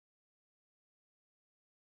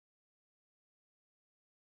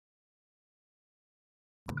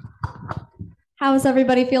How is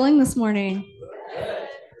everybody feeling this morning?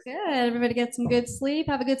 Good. Everybody get some good sleep.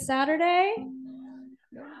 Have a good Saturday.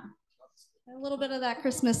 A little bit of that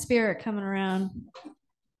Christmas spirit coming around.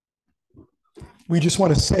 We just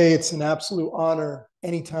want to say it's an absolute honor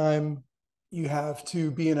anytime you have to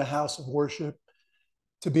be in a house of worship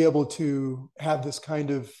to be able to have this kind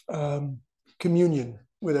of communion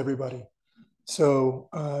with everybody. So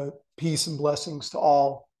peace and blessings to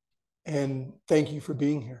all, and thank you for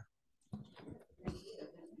being here.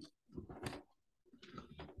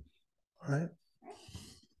 All right.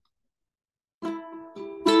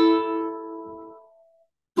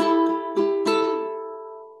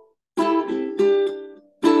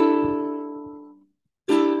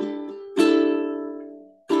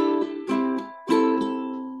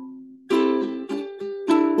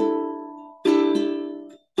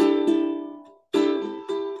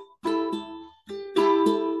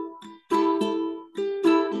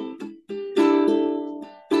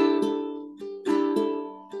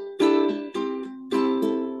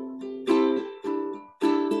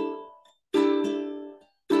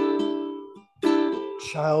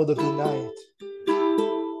 Child of the night,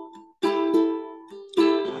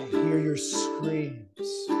 I hear your screams.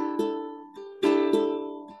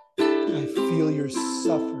 I feel your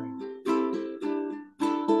suffering.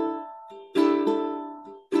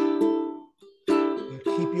 But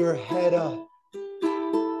keep your head up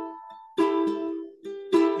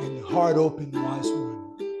and heart open, wise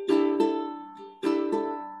one,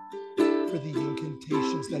 for the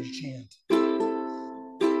incantations that you chant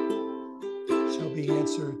shall be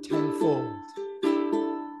answered tenfold.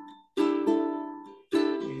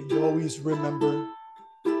 And always remember,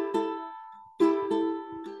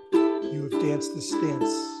 you have danced this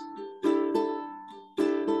dance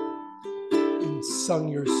and sung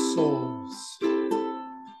your soul's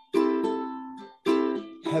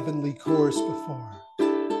heavenly chorus before.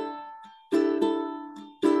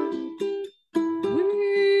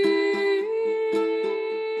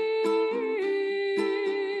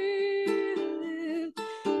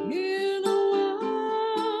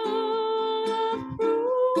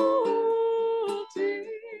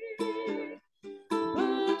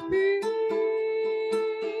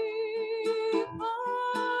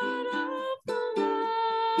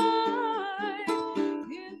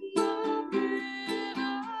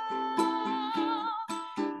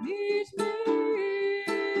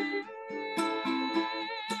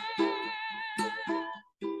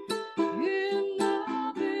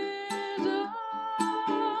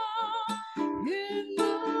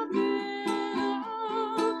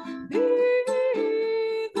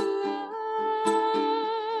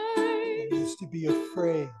 Be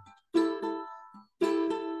afraid.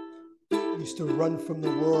 I used to run from the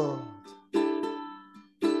world. I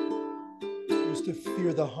used to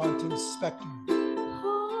fear the haunting specter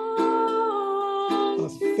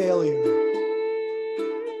of failure.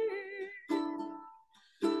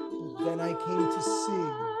 But then I came to see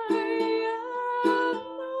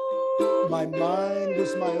my mind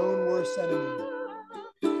was my own worst enemy,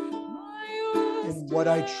 and what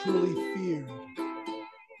I truly feared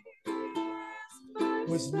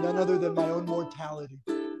was none other than my own mortality.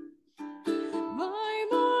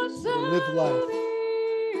 To live life,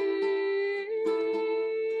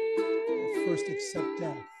 first accept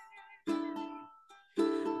death,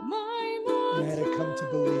 and I had to come to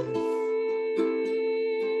believe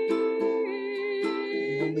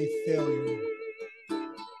the only failure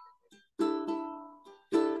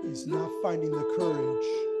is not finding the courage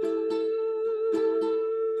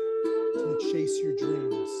to chase your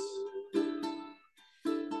dreams.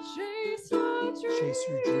 Chase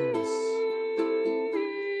your dreams.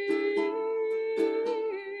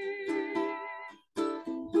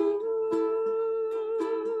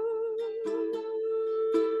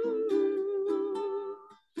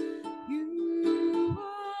 You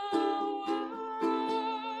are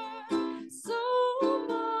so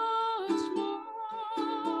much more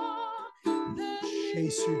than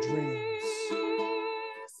chase your dreams.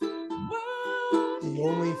 The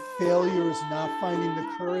only failure is not finding the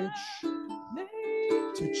courage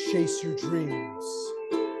to chase your dreams.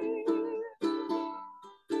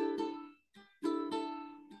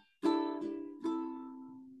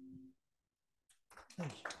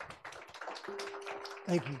 Thank you.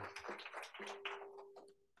 Thank you.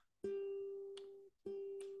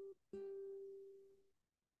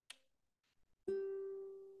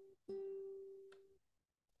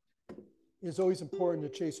 It's always important to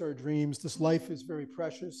chase our dreams. This life is very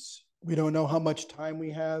precious. We don't know how much time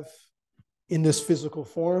we have in this physical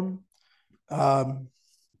form. And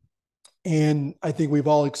I think we've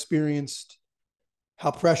all experienced how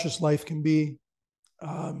precious life can be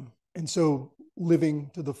And so living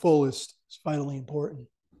to the fullest is vitally important.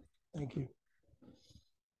 Thank you.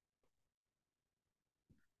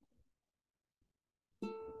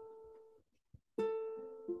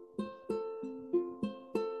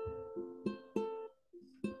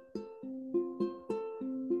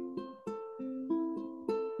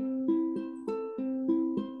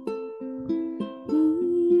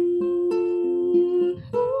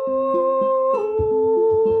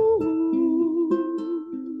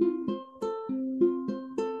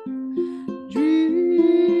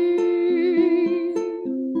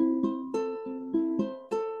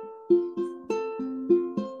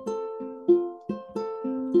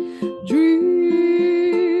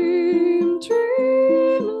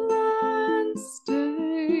 Dreamland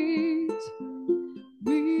state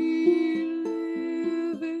we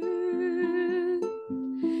live in.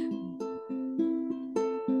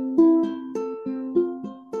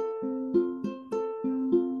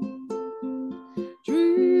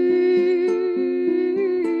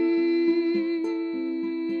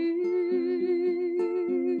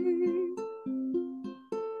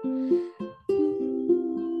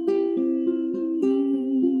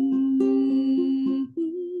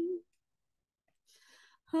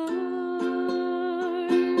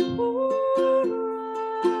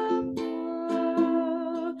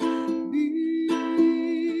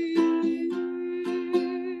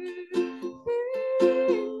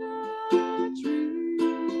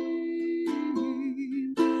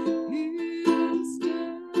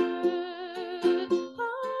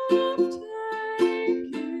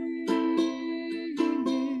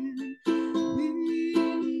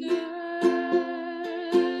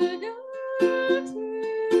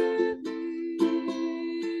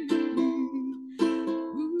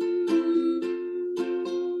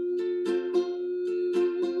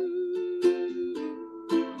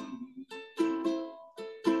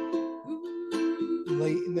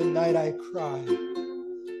 Late in the night I cry,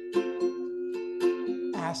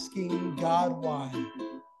 asking God why.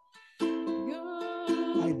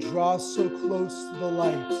 I draw so close to the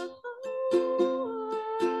light,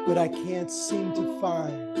 but I can't seem to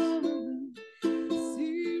find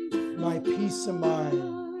my peace of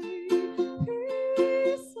mind.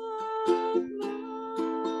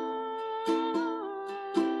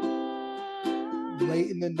 Late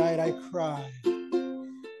in the night I cry,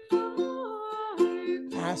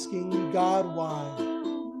 asking God why.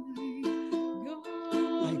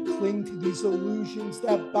 I cling to these illusions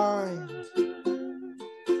that bind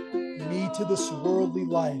me to this worldly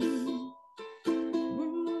life.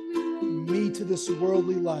 Me to this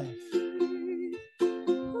worldly life.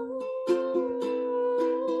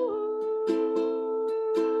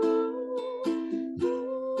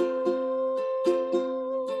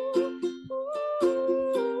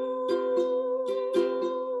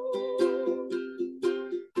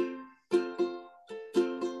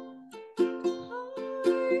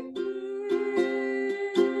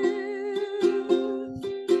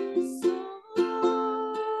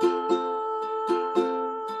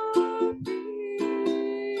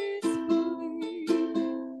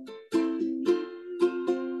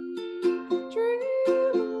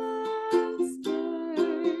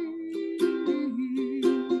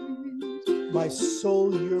 My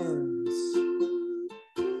soul yearns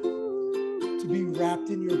to be wrapped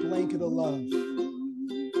in your blanket of love,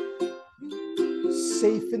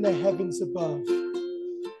 safe in the heavens above,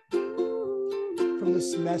 from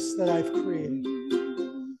this mess that I've created.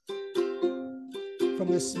 From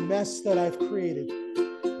this mess that I've created.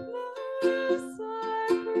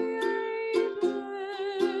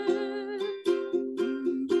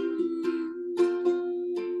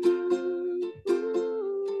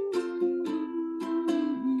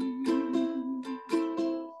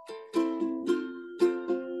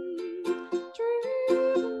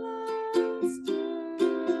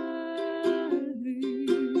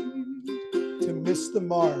 Miss the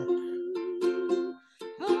mark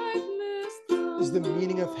is the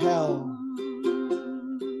meaning of hell.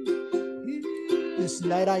 This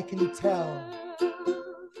night I can tell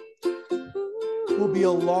will be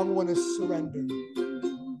a long one of surrender.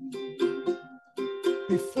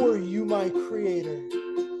 Before you, my creator.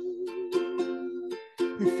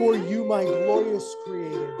 Before you, my glorious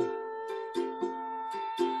creator.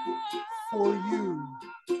 For you,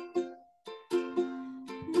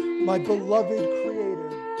 my beloved creator,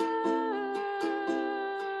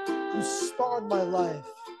 who spawned my life,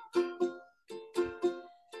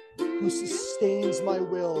 who sustains my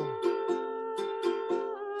will,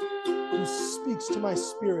 who speaks to my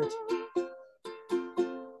spirit.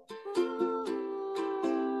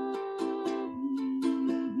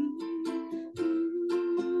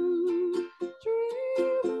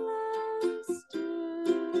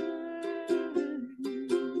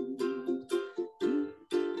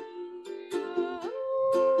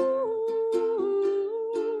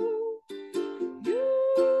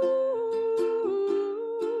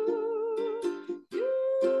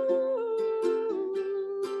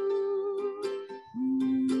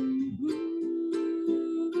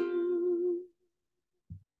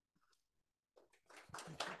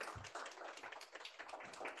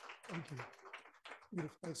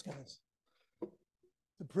 Beautiful. Thanks, guys.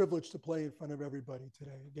 It's a privilege to play in front of everybody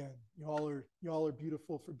today. Again, y'all are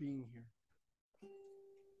beautiful for being here.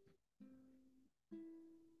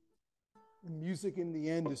 And music in the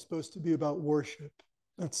end is supposed to be about worship.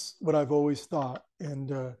 That's what I've always thought, and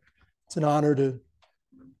it's an honor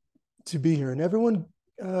to be here. And everyone,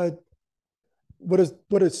 what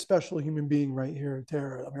a special human being right here,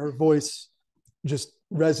 Tara. I mean, her voice just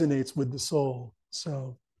resonates with the soul.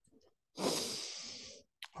 So,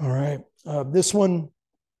 all right, this one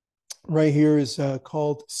right here is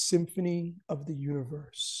called Symphony of the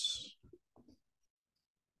Universe.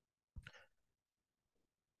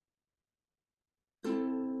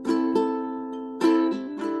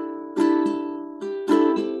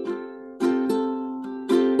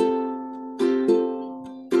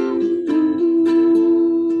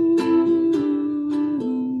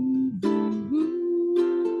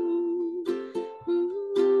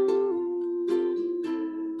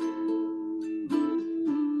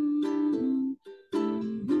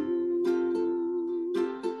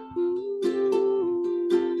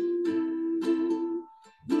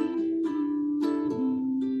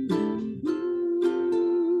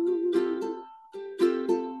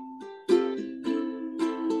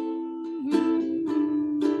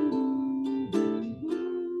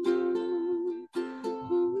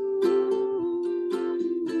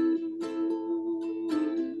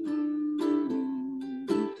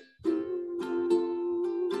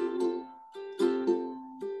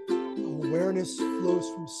 Awareness flows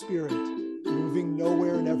from spirit, moving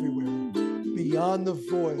nowhere and everywhere, beyond the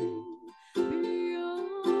void,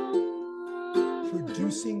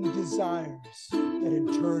 producing desires that in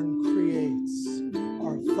turn creates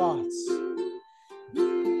our thoughts.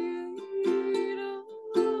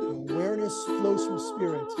 Awareness flows from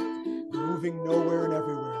spirit, moving nowhere and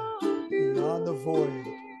everywhere, beyond the void,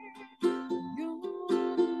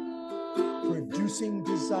 producing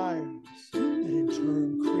desires that in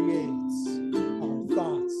turn creates our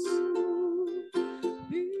thoughts.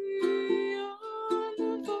 Beyond the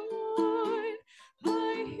void, I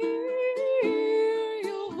hear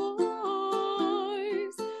your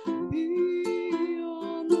voice.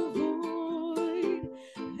 Beyond the void,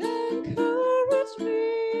 encourage me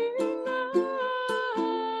now.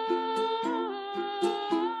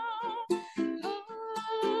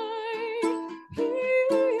 I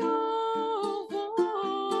hear your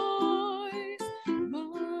voice,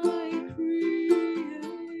 my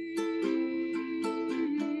creator.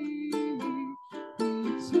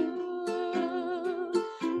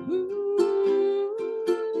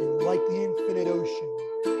 And like the infinite ocean,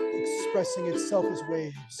 expressing itself as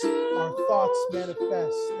waves, our thoughts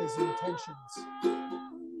manifest as intentions,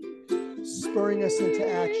 spurring us into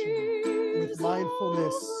action with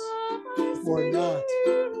mindfulness or not.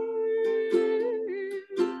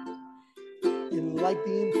 And like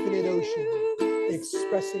the infinite ocean,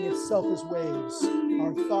 expressing itself as waves,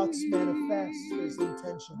 our thoughts manifest as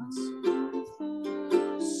intentions,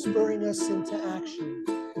 spurring us into action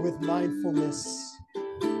with mindfulness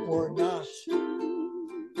or not.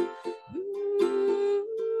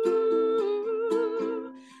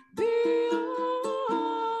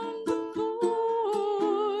 Beyond the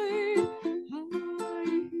void, I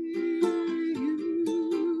hear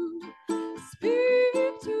you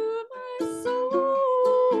speak to my soul,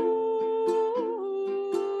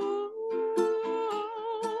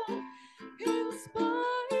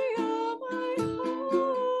 inspire my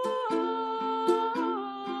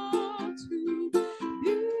heart to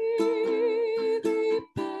be the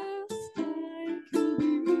best I can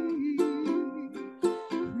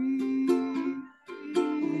be.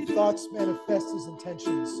 Our thoughts manifest as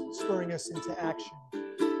intentions, spurring us into action,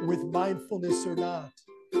 with mindfulness or not,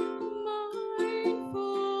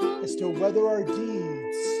 as to whether our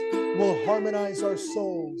deeds will harmonize our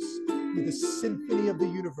souls with the symphony of the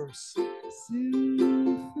universe,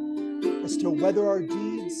 as to whether our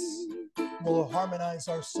deeds will harmonize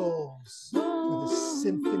our souls with the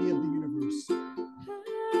symphony of the universe,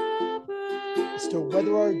 as to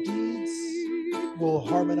whether our deeds will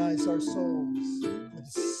harmonize our souls with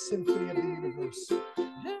the symphony of the universe.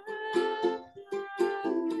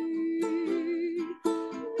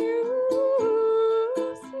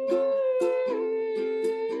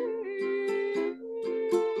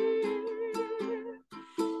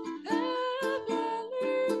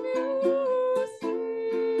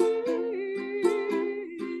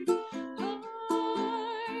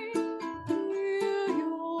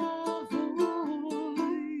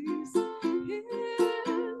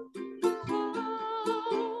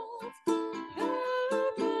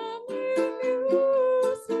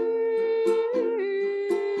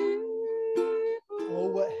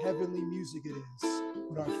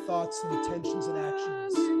 thoughts, intentions, and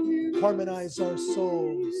actions. Harmonize our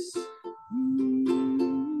souls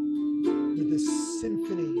with the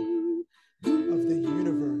symphony of the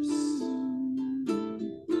universe.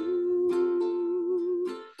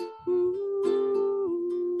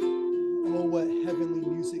 Oh, what heavenly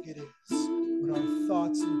music it is when our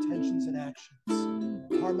thoughts, intentions, and actions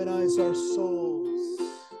harmonize our souls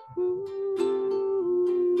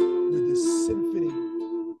with the symphony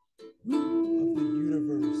of the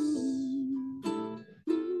universe.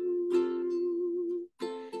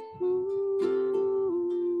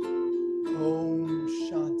 Om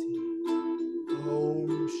Shanti.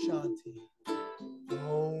 Om Shanti.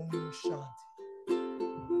 Om Shanti.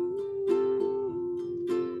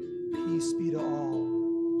 Peace be to all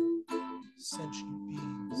sentient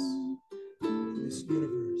beings in this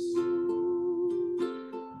universe.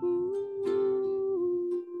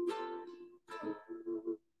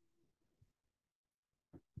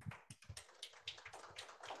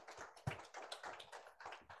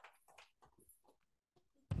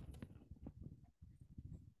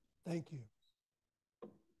 Thank you.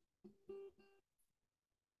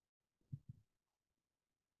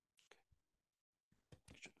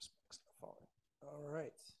 All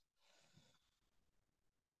right.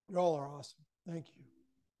 You all are awesome. Thank you.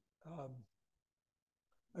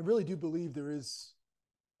 I really do believe there is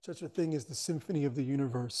such a thing as the symphony of the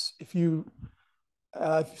universe. If you,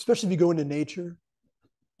 especially if you go into nature,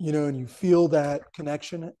 you know, and you feel that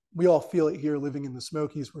connection, we all feel it here living in the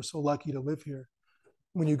Smokies. We're so lucky to live here.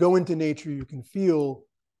 When you go into nature, you can feel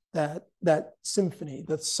that symphony,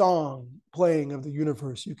 that song playing of the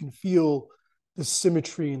universe. You can feel the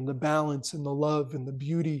symmetry and the balance and the love and the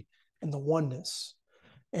beauty and the oneness.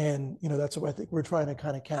 And, you know, that's what I think we're trying to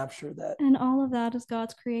kind of capture that. And all of that is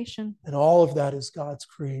God's creation. And all of that is God's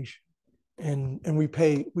creation. And we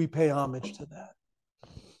pay homage to that.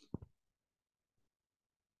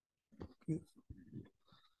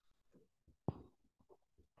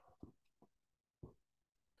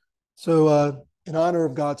 So in honor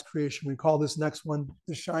of God's creation, we call this next one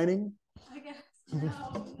The Shining. I guess.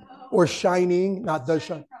 No. Or Shining, not The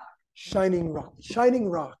Shining. Shining Rock. Shining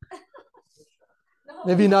Rock.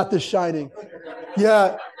 Maybe not The Shining.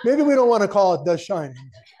 Yeah, maybe we don't want to call it The Shining.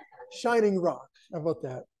 Shining Rock. How about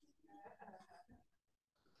that?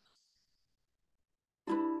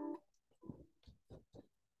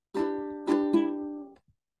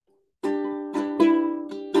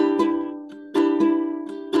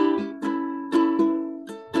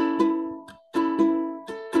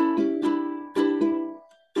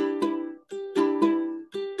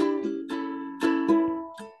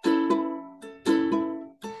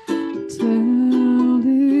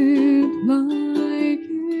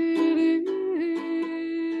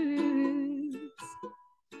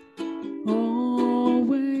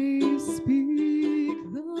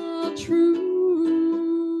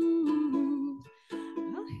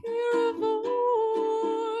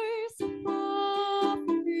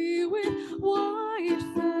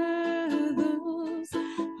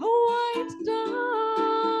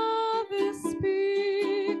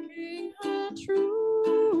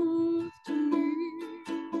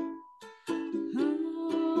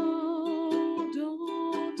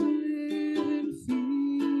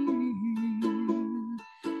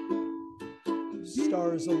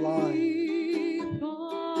 Stars align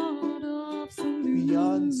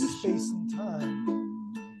beyond space and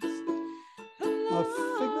time, a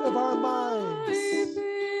figment of our minds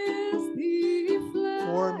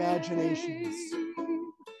or imaginations.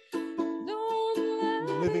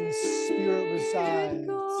 Living spirit resides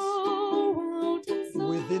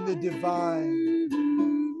within the divine.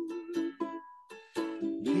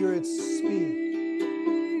 Hear it speak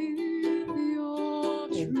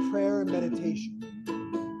in prayer and meditation.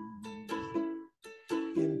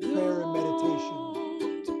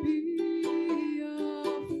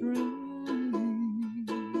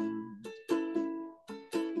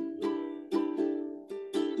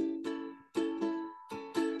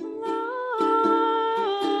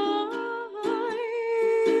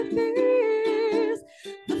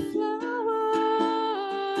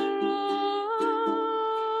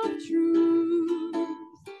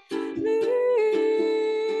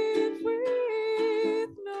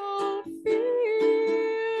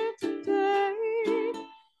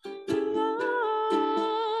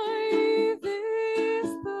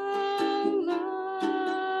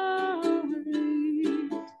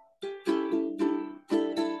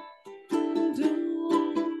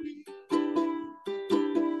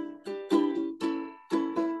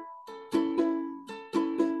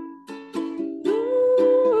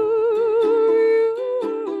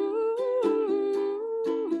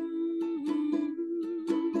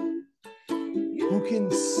 Who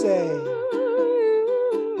can say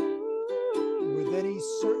with any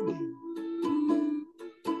certainty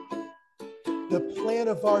the plan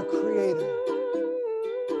of our Creator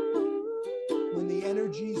when the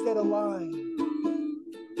energies that align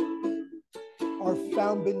are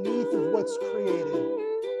found beneath of what's created?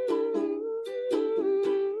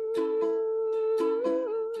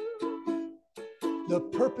 The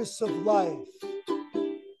purpose of life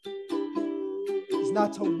is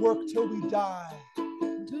not to work till we die,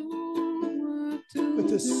 but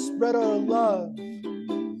to spread our love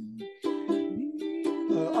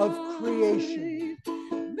of creation,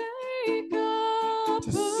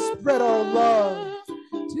 to spread our love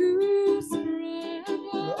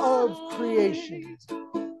of creation.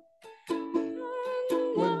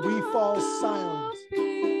 When we fall silent,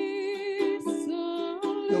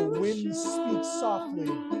 the wind speaks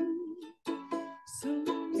softly,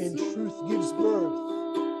 and truth gives birth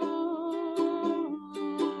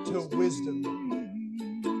to wisdom.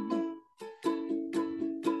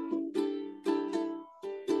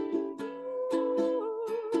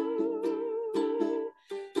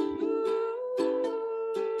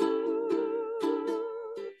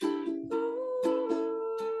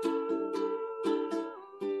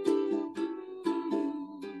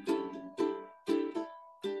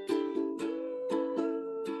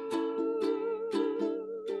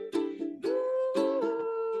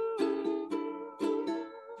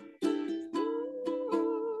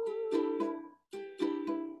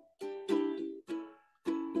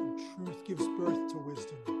 Truth gives birth to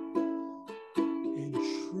wisdom, and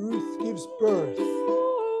truth gives birth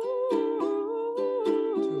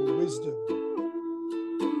to wisdom.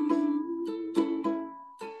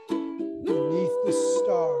 Beneath the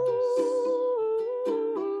stars,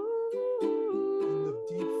 in the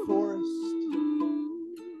deep forest,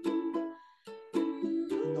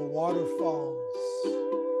 in the waterfalls,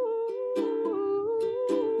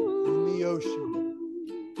 in the ocean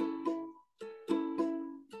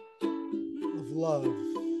of love.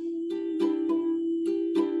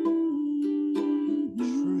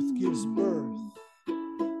 Truth gives birth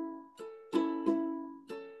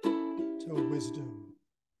to wisdom.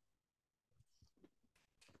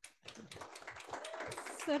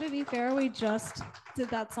 So to be fair, we just did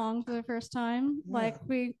that song for the first time. Yeah. Like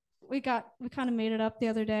we kind of made it up the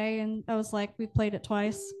other day, and I was like, we played it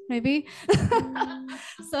twice, maybe.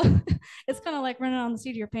 So it's kind of like running on the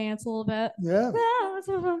seat of your pants a little bit. Yeah.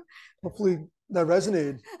 Hopefully that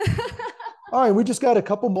resonated. All right, we just got a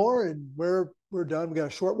couple more, and we're done. We got a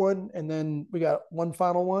short one, and then we got one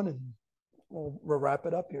final one, and we'll wrap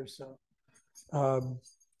it up here. So,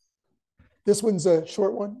 this one's a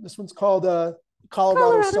short one. This one's called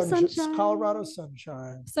Colorado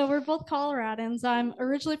Sunshine. So we're both Coloradans. I'm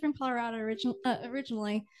originally from Colorado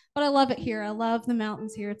originally, but I love it here. I love the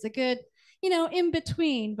mountains here. It's a good, in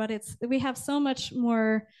between, but we have so much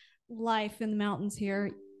more life in the mountains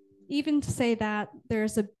here. Even to say that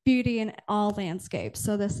there's a beauty in all landscapes.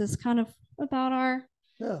 So this is kind of about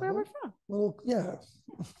where we're from. Well, yeah.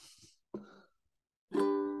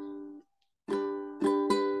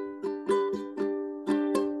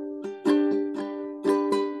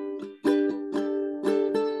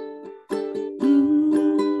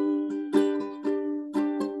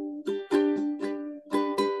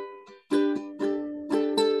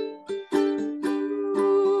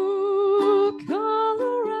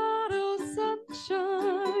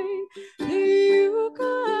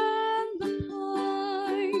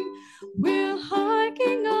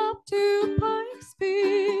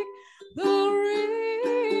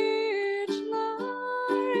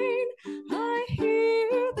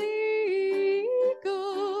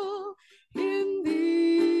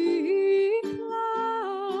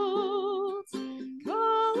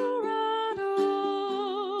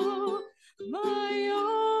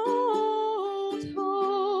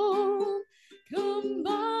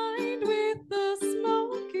 Combined with the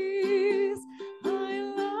Smokies, I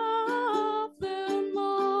love them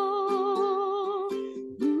all.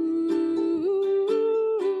 Ooh,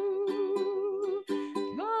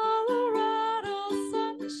 Colorado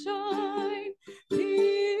sunshine, the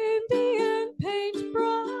Indian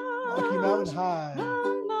paintbrush, Rocky Mountain High,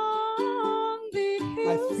 among the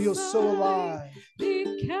I feel so alive, the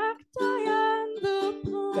cacti and the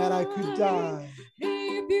pine, that I could die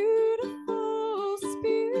a beautiful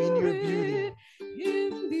spirit in your beauty.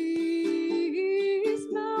 in these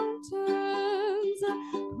mountains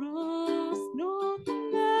across North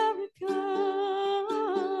America.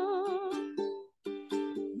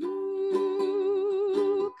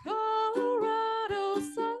 Ooh, Colorado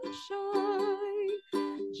sunshine,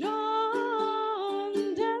 John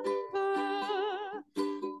Denver.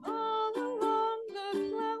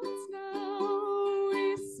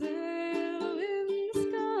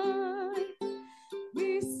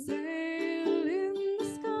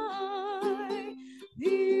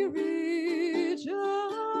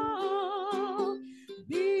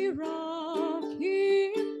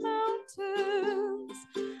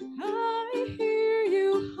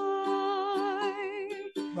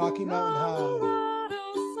 Rocky Mountain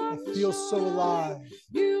High. I feel so alive.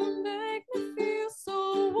 You make me feel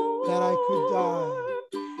so warm. That I could die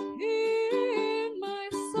In my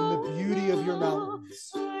soul. in the beauty of your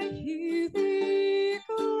mountains. I hear the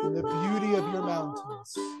echo In the beauty of your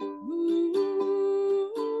mountains.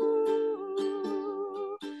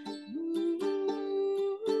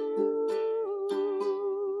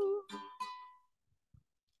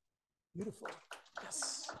 Beautiful.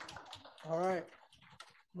 Yes. All right.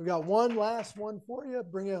 We got one last one for you.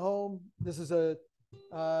 Bring it home. This is a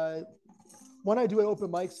one I do at open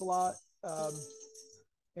mics a lot.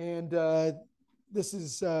 This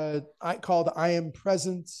is called I Am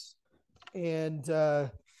Present. And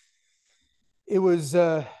it was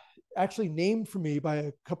actually named for me by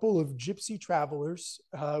a couple of gypsy travelers,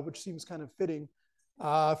 which seems kind of fitting,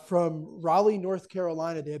 from Raleigh, North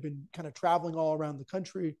Carolina. They had been kind of traveling all around the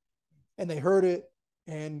country, and they heard it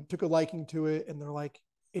and took a liking to it. And they're like,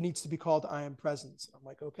 it needs to be called I Am Presence. I'm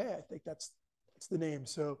like, okay, I think that's the name.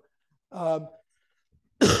 So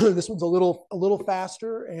this one's a little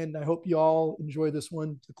faster, and I hope you all enjoy this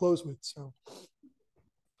one to close with. So.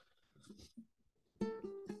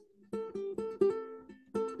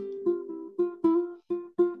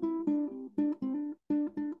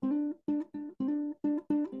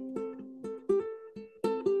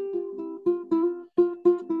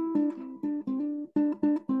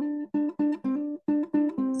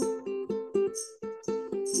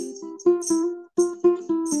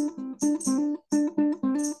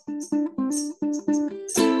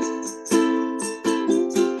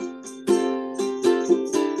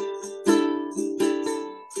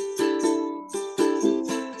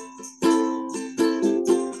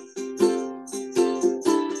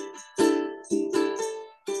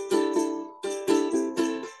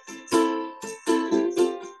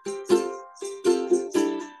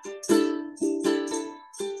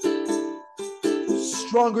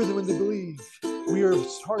 Stronger than to believe, we are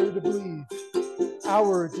harder to believe,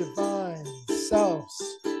 our divine selves.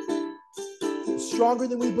 Stronger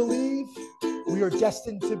than we believe, we are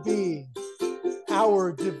destined to be,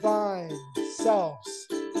 our divine selves.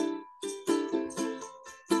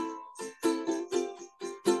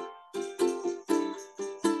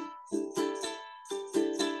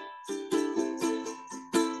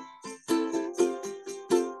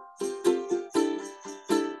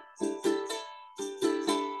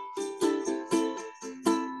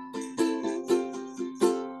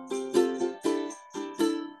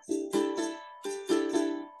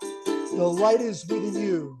 The light is within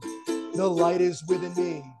you. The light is within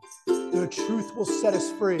me. The truth will set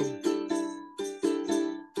us free.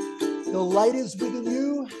 The light is within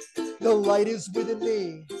you. The light is within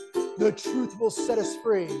me. The truth will set us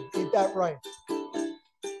free. Ain't that right?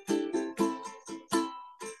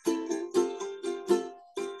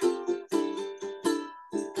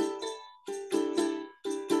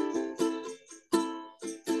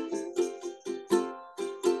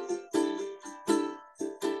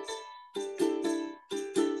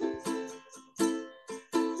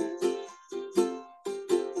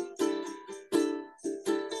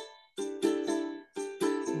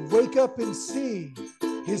 Wake up and see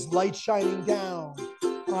his light shining down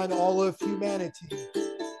on all of humanity.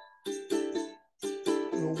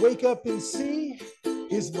 Wake up and see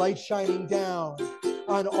his light shining down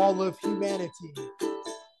on all of humanity.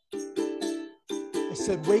 I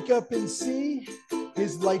said, wake up and see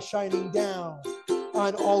his light shining down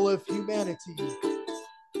on all of humanity.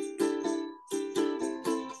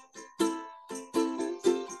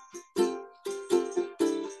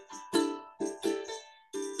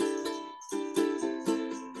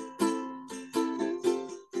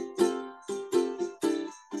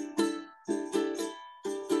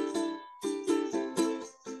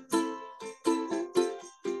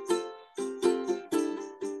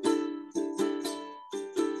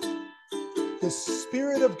 The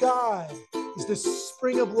Spirit of God is the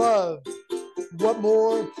spring of love. What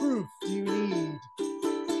more proof do you need?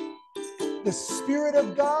 The Spirit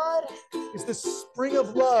of God is the spring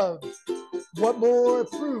of love. What more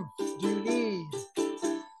proof do you need?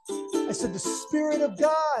 I said, the Spirit of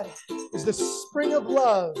God is the spring of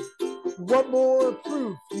love. What more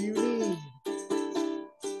proof do you need?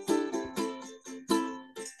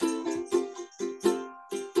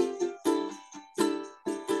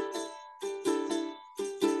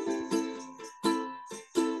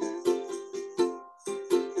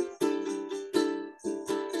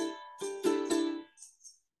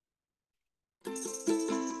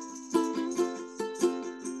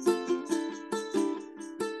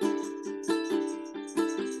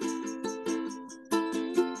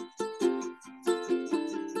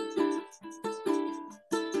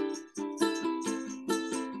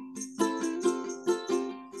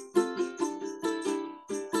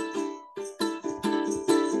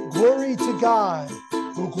 Glory to God.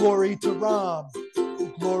 Oh, glory to Ram.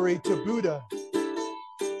 Oh, glory to Buddha.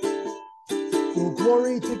 Oh,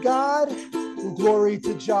 glory to God. Oh, glory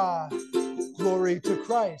to Jah. Glory to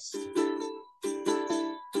Christ.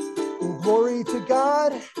 Oh, glory to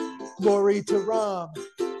God. Glory to Ram.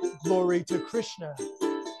 Glory to Krishna.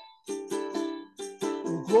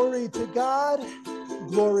 Oh, glory to God.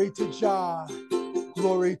 Glory to Jah.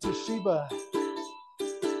 Glory to Shiva.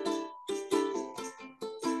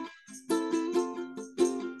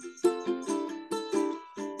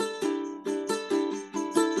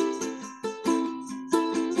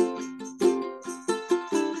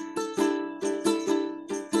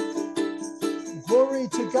 Glory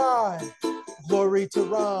to God. Glory to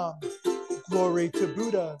Ram. Glory to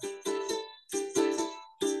Buddha.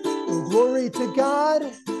 Oh, glory to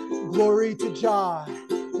God. Glory to Jah.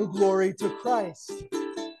 Oh, glory to Christ.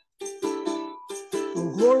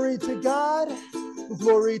 Oh, glory to God. Oh,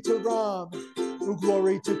 glory to Ram. Oh,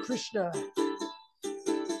 glory to Krishna.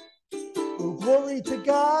 Oh, glory to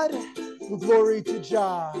God. Oh, glory to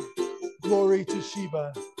Jah. Glory to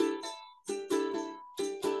Shiva.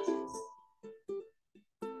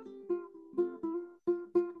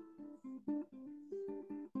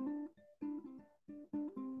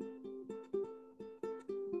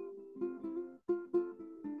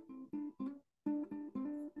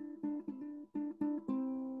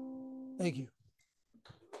 Thank you.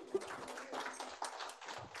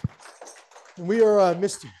 And we are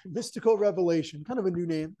Mystical Revelation, kind of a new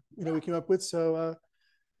name, we came up with. So,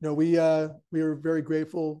 we are very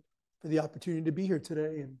grateful for the opportunity to be here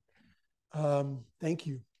today, and thank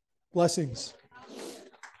you. Blessings.